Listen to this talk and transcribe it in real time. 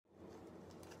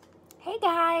Hey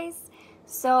guys,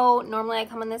 so normally I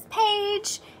come on this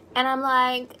page and I'm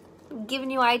like giving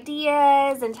you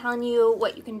ideas and telling you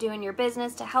what you can do in your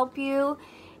business to help you,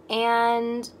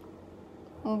 and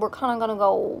we're kind of gonna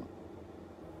go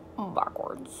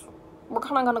backwards. We're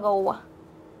kind of gonna go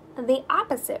the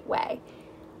opposite way.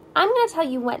 I'm gonna tell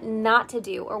you what not to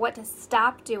do or what to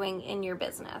stop doing in your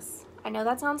business. I know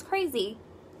that sounds crazy,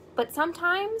 but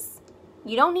sometimes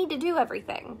you don't need to do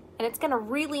everything, and it's going to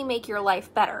really make your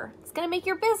life better. It's going to make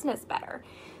your business better.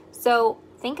 So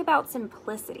think about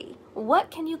simplicity. What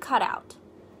can you cut out?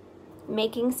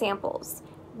 Making samples.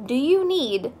 Do you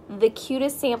need the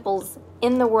cutest samples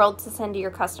in the world to send to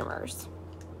your customers?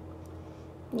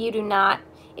 You do not.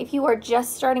 If you are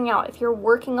just starting out, if you're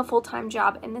working a full-time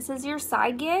job and this is your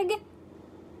side gig,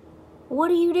 what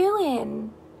are you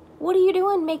doing? What are you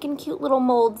doing making cute little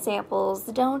mold samples?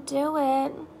 Don't do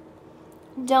it.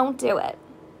 Don't do it.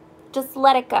 Just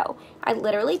let it go. I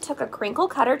literally took a crinkle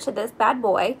cutter to this bad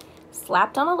boy,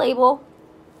 slapped on a label,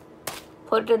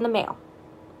 put it in the mail.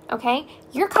 Okay?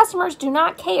 Your customers do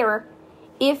not care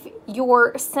if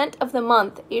your scent of the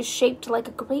month is shaped like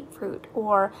a grapefruit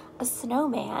or a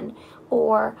snowman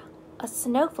or a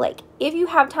snowflake. If you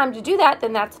have time to do that,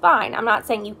 then that's fine. I'm not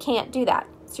saying you can't do that.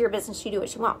 It's your business. You do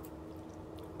what you want.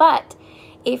 But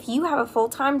if you have a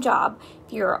full-time job,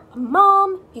 if you're a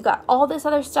mom, you got all this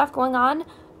other stuff going on,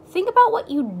 think about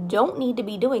what you don't need to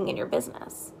be doing in your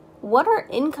business. What are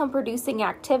income-producing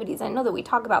activities? I know that we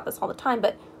talk about this all the time,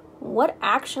 but what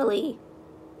actually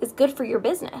is good for your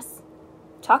business?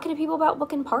 Talking to people about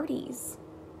booking parties,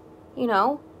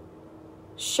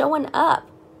 showing up.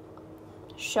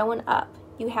 Showing up.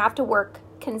 You have to work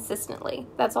consistently.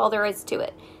 That's all there is to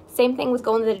it. Same thing with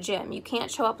going to the gym. You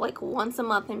can't show up like once a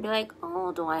month and be like,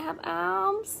 oh, do I have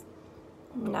abs?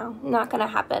 No, not going to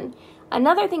happen.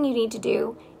 Another thing you need to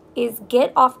do is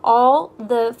get off all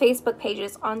the Facebook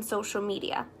pages on social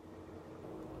media.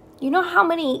 You know how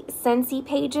many Scentsy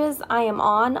pages I am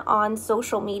on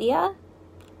social media?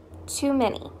 Too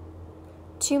many.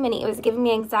 Too many. It was giving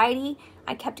me anxiety.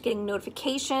 I kept getting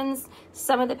notifications.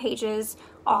 Some of the pages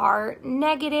are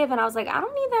negative, and I was like, I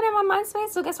don't need that in my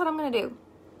MySpace, so guess what I'm going to do?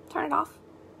 Turn it off.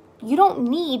 You don't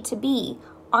need to be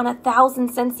on 1,000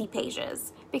 Scentsy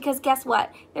pages, because guess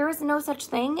what? There is no such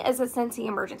thing as a Scentsy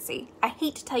emergency. I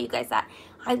hate to tell you guys that.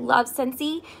 I love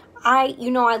Scentsy. I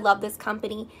love this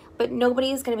company, but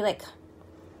nobody is going to be like,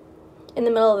 in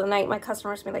the middle of the night, my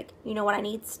customers be like, you know what I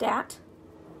need, stat?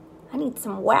 I need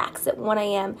some wax at 1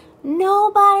 a.m.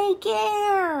 Nobody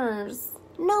cares.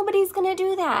 Nobody's going to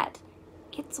do that.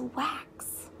 It's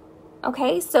wax.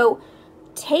 Okay, so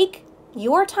take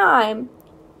your time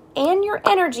and your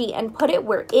energy and put it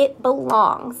where it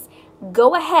belongs.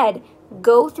 Go ahead,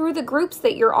 go through the groups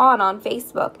that you're on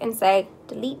Facebook and say,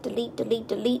 delete, delete, delete,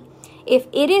 delete. If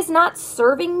it is not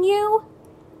serving you,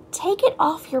 take it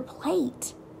off your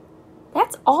plate.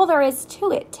 That's all there is to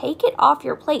it. Take it off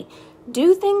your plate.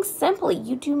 Do things simply.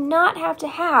 You do not have to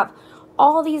have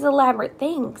all these elaborate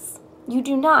things. You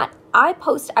do not. I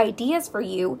post ideas for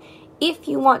you if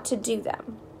you want to do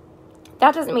them.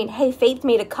 That doesn't mean, hey, Faith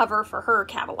made a cover for her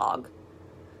catalog.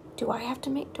 Do I have to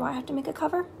make a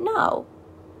cover? No.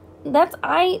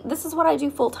 This is what I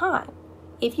do full time.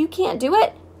 If you can't do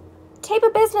it, tape a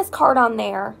business card on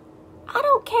there. I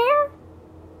don't care.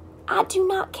 I do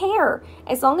not care.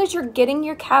 As long as you're getting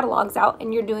your catalogs out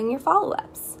and you're doing your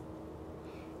follow-ups.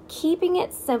 Keeping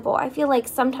it simple. I feel like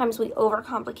sometimes we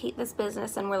overcomplicate this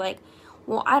business and we're like,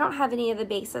 well, I don't have any of the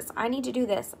basics. I need to do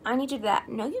this. I need to do that.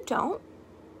 No, you don't.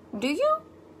 Do you?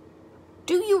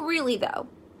 Do you really, though?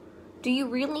 Do you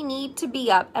really need to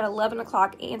be up at 11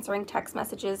 o'clock answering text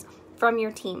messages from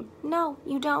your team? No,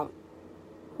 you don't.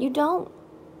 You don't.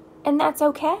 And that's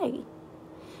okay.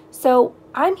 So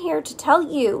I'm here to tell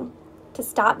you to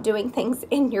stop doing things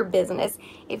in your business.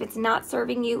 If it's not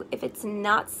serving you, if it's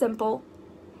not simple,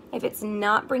 if it's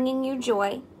not bringing you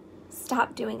joy,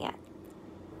 stop doing it.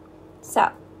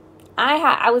 So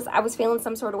I was feeling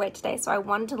some sort of way today, so I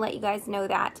wanted to let you guys know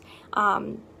that.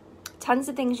 Tons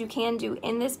of things you can do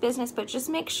in this business, but just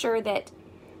make sure that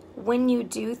when you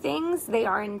do things, they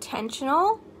are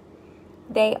intentional.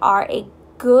 They are a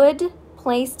good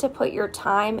place to put your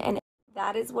time, and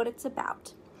that is what it's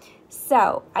about.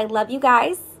 So I love you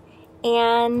guys,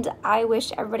 and I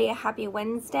wish everybody a happy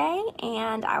Wednesday,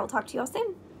 and I will talk to you all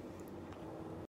soon.